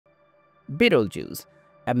Betelgeuse,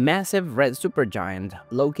 a massive red supergiant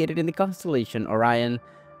located in the constellation Orion,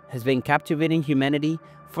 has been captivating humanity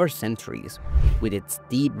for centuries with its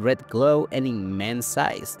deep red glow and immense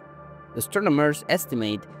size. Astronomers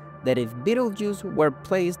estimate that if Betelgeuse were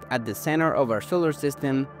placed at the center of our solar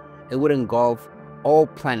system, it would engulf all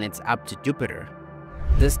planets up to Jupiter.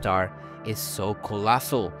 This star is so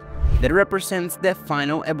colossal that it represents the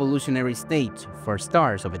final evolutionary stage for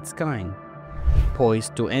stars of its kind,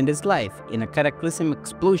 poised to end its life in a cataclysmic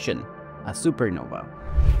explosion, a supernova.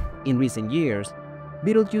 In recent years,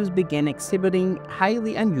 Betelgeuse began exhibiting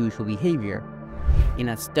highly unusual behavior. In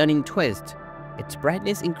a stunning twist, its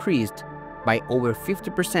brightness increased by over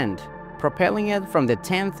 50%, propelling it from the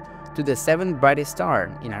 10th to the 7th brightest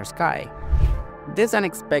star in our sky. This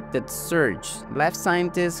unexpected surge left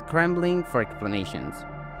scientists scrambling for explanations.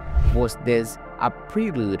 Was this a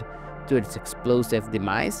prelude to its explosive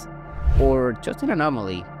demise, or just an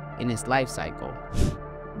anomaly in its life cycle?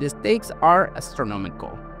 The stakes are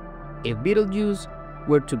astronomical. If Betelgeuse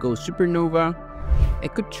were to go supernova,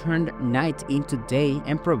 it could turn night into day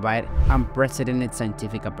and provide unprecedented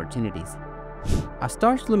scientific opportunities. A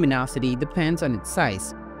star's luminosity depends on its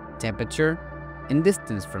size, temperature, and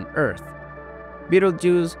distance from Earth.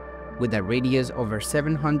 Betelgeuse, with a radius over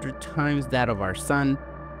 700 times that of our Sun,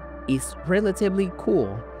 is relatively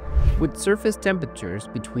cool, with surface temperatures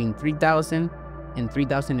between 3000 and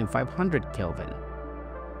 3500 Kelvin,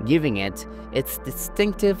 giving it its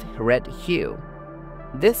distinctive red hue.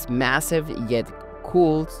 This massive yet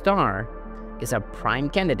cool star is a prime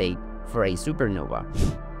candidate for a supernova,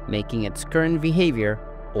 making its current behavior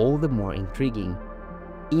all the more intriguing.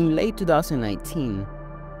 In late 2019,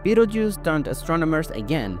 Betelgeuse stunned astronomers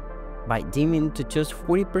again by dimming to just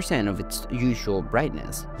 40% of its usual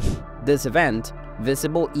brightness. This event,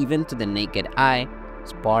 visible even to the naked eye,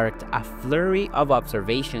 sparked a flurry of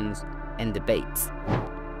observations and debates.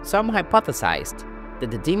 Some hypothesized that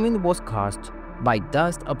the dimming was caused by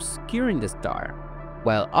dust obscuring the star,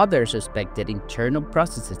 while others suspected internal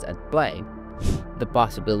processes at play. The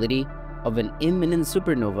possibility of an imminent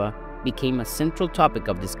supernova became a central topic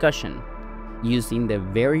of discussion. Using the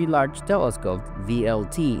Very Large Telescope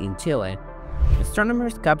 (VLT) in Chile,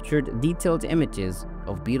 astronomers captured detailed images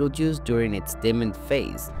of Betelgeuse during its dimming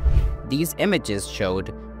phase. These images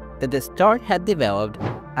showed that the star had developed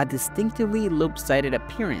a distinctively loop-sided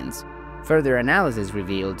appearance. Further analysis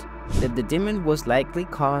revealed that the dimming was likely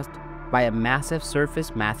caused by a massive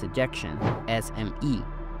surface mass ejection (SME),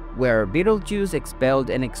 where Betelgeuse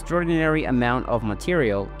expelled an extraordinary amount of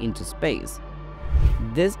material into space.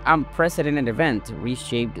 This unprecedented event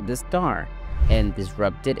reshaped the star and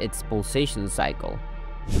disrupted its pulsation cycle.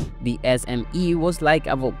 The SME was like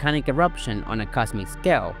a volcanic eruption on a cosmic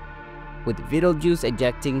scale, with Betelgeuse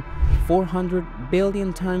ejecting 400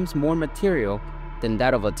 billion times more material than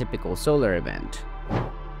that of a typical solar event.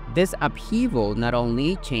 This upheaval not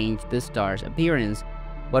only changed the star's appearance,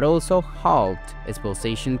 but also halted its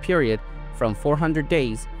pulsation period from 400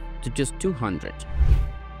 days to just 200.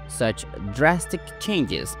 Such drastic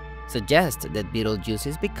changes suggest that Betelgeuse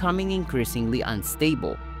is becoming increasingly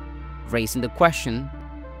unstable, raising the question,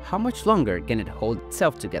 how much longer can it hold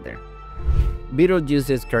itself together?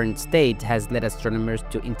 Betelgeuse's current state has led astronomers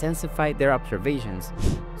to intensify their observations,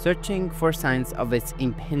 searching for signs of its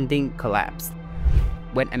impending collapse.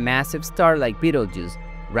 When a massive star like Betelgeuse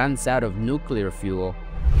runs out of nuclear fuel,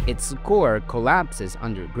 its core collapses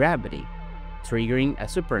under gravity, triggering a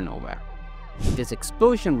supernova. This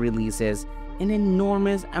explosion releases an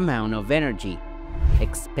enormous amount of energy,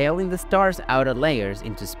 expelling the star's outer layers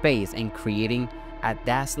into space and creating a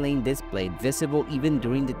dazzling display visible even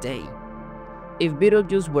during the day. If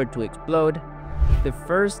Betelgeuse were to explode, the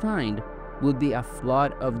first sign would be a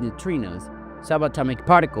flood of neutrinos, subatomic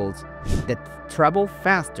particles that travel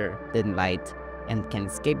faster than light and can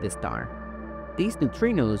escape the star. These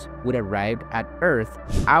neutrinos would arrive at Earth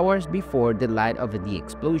hours before the light of the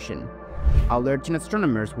explosion, alerting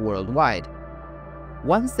astronomers worldwide.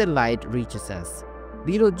 Once the light reaches us,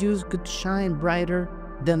 Betelgeuse could shine brighter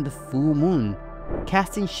than the full moon,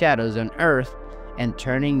 casting shadows on Earth and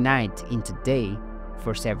turning night into day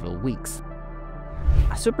for several weeks.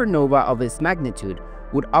 A supernova of its magnitude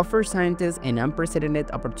would offer scientists an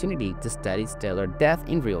unprecedented opportunity to study stellar death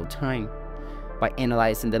in real time. By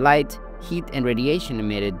analyzing the light, heat, and radiation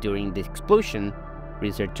emitted during the explosion,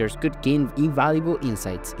 researchers could gain invaluable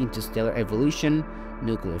insights into stellar evolution,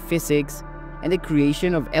 nuclear physics, and the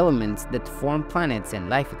creation of elements that form planets and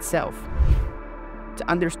life itself. To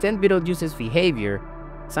understand Betelgeuse's behavior,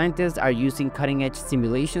 scientists are using cutting-edge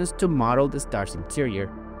simulations to model the star's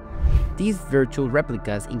interior. These virtual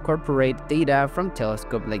replicas incorporate data from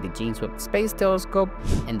telescopes like the James Webb Space Telescope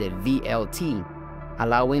and the VLT,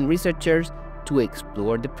 allowing researchers to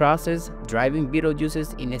explore the process driving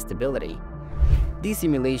Betelgeuse's instability. These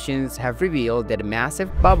simulations have revealed that a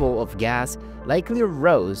massive bubble of gas likely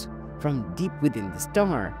arose from deep within the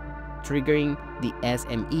star, triggering the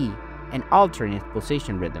SME, an alternate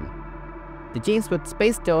pulsation rhythm. The James Webb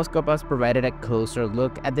Space Telescope has provided a closer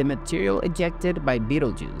look at the material ejected by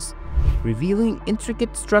Betelgeuse, revealing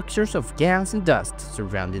intricate structures of gas and dust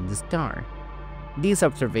surrounding the star. These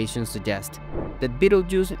observations suggest that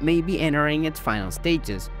Betelgeuse may be entering its final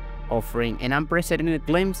stages, offering an unprecedented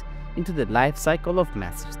glimpse into the life cycle of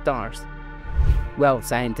massive stars. While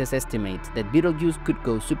scientists estimate that Betelgeuse could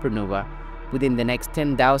go supernova within the next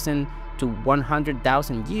 10,000 to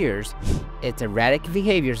 100,000 years, its erratic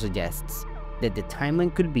behavior suggests that the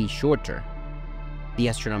timeline could be shorter. The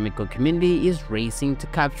astronomical community is racing to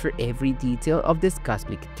capture every detail of this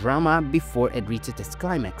cosmic drama before it reaches its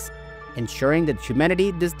climax, ensuring that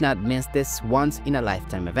humanity does not miss this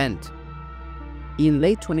once-in-a-lifetime event. In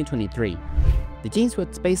late 2023, the James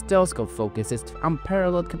Webb Space Telescope focused its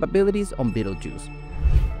unparalleled capabilities on Betelgeuse,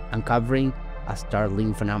 uncovering a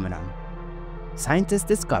startling phenomenon. Scientists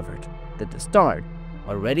discovered that the star,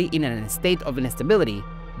 already in a state of instability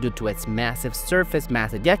due to its massive surface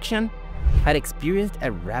mass ejection, had experienced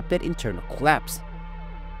a rapid internal collapse.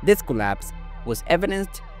 This collapse was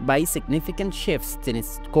evidenced by significant shifts in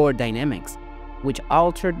its core dynamics, which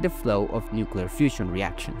altered the flow of nuclear fusion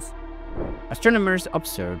reactions. Astronomers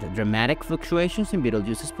observed dramatic fluctuations in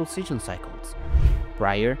Betelgeuse's pulsation cycles.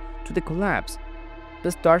 Prior to the collapse,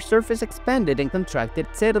 the star's surface expanded and contracted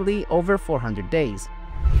steadily over 400 days.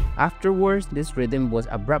 Afterwards, this rhythm was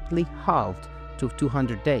abruptly halved to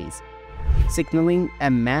 200 days, signaling a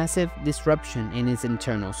massive disruption in its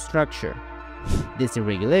internal structure. This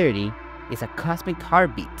irregularity is a cosmic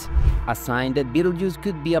heartbeat, a sign that Betelgeuse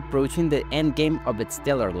could be approaching the endgame of its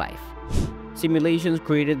stellar life. Simulations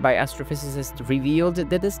created by astrophysicists revealed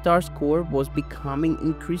that the star's core was becoming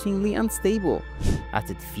increasingly unstable as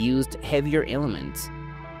it fused heavier elements.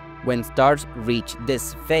 When stars reach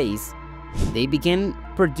this phase, they begin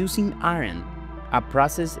producing iron, a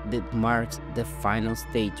process that marks the final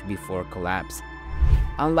stage before collapse.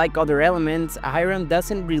 Unlike other elements, iron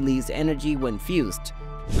doesn't release energy when fused,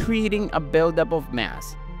 creating a buildup of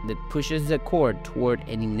mass that pushes the core toward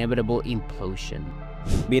an inevitable implosion.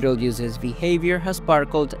 Betelgeuse's behavior has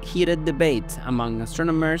sparked heated debates among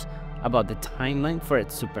astronomers about the timeline for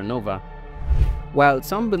its supernova. While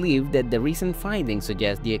some believe that the recent findings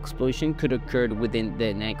suggest the explosion could occur within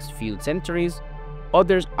the next few centuries,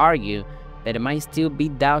 others argue that it might still be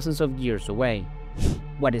thousands of years away.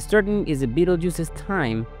 What is certain is that Betelgeuse's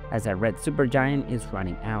time as a red supergiant is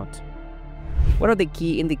running out. One of the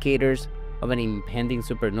key indicators of an impending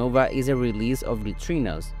supernova is a release of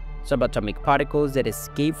neutrinos, subatomic particles that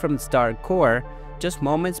escape from the star core just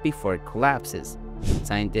moments before it collapses.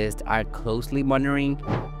 Scientists are closely monitoring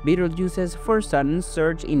Betelgeuse's for sudden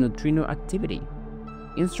surge in neutrino activity.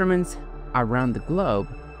 Instruments around the globe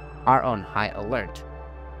are on high alert,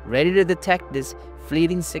 ready to detect this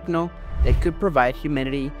fleeting signal that could provide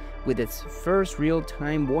humanity with its first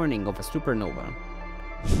real-time warning of a supernova.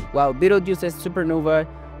 While Betelgeuse's supernova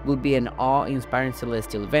will be an awe-inspiring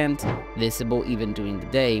celestial event, visible even during the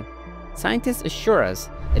day, scientists assure us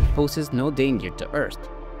it poses no danger to Earth.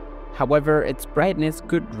 However, its brightness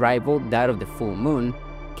could rival that of the full moon,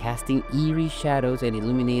 casting eerie shadows and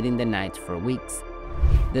illuminating the nights for weeks.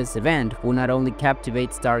 This event will not only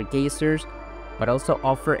captivate stargazers, but also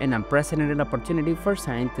offer an unprecedented opportunity for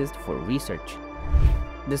scientists for research.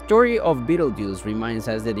 The story of Betelgeuse reminds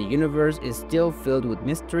us that the universe is still filled with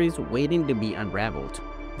mysteries waiting to be unraveled.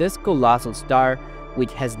 This colossal star,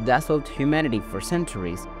 which has dazzled humanity for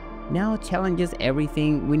centuries, now challenges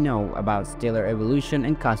everything we know about stellar evolution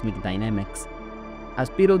and cosmic dynamics. As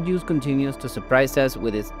Betelgeuse continues to surprise us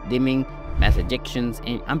with its dimming, mass ejections,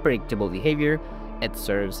 and unpredictable behavior, it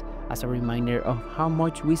serves as a reminder of how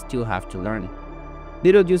much we still have to learn.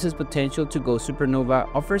 Betelgeuse's potential to go supernova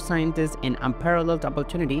offers scientists an unparalleled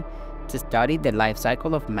opportunity to study the life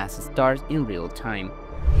cycle of massive stars in real time.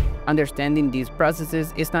 Understanding these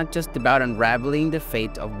processes is not just about unraveling the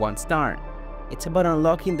fate of one star. It's about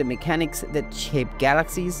unlocking the mechanics that shape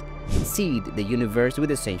galaxies, seed the universe with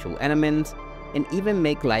essential elements, and even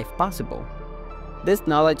make life possible. This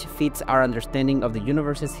knowledge fits our understanding of the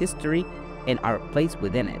universe's history and our place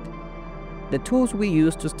within it. The tools we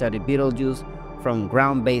use to study Betelgeuse, from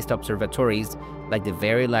ground-based observatories like the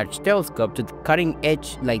Very Large Telescope to the cutting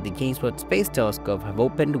edge like the James Webb Space Telescope, have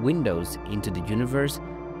opened windows into the universe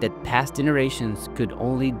that past generations could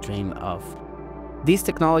only dream of. These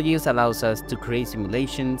technologies allows us to create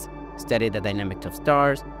simulations, study the dynamics of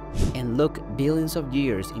stars, and look billions of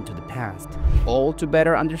years into the past, all to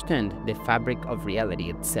better understand the fabric of reality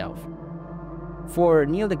itself. For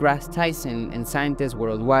Neil deGrasse Tyson and scientists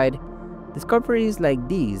worldwide, discoveries like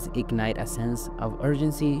these ignite a sense of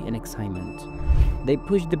urgency and excitement. They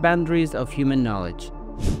push the boundaries of human knowledge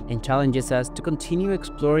and challenges us to continue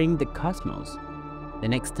exploring the cosmos. The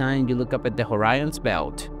next time you look up at the Orion's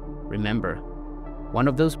belt, remember, one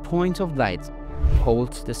of those points of light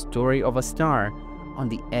holds the story of a star on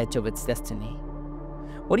the edge of its destiny.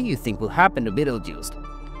 What do you think will happen to Betelgeuse?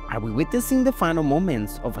 Are we witnessing the final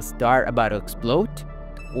moments of a star about to explode?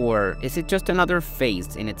 Or is it just another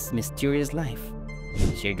phase in its mysterious life?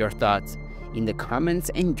 Share your thoughts in the comments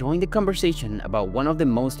and join the conversation about one of the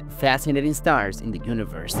most fascinating stars in the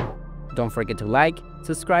universe. Don't forget to like,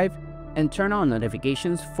 subscribe, and turn on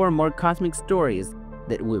notifications for more cosmic stories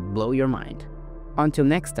that will blow your mind. Until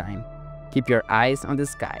next time, keep your eyes on the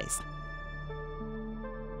skies.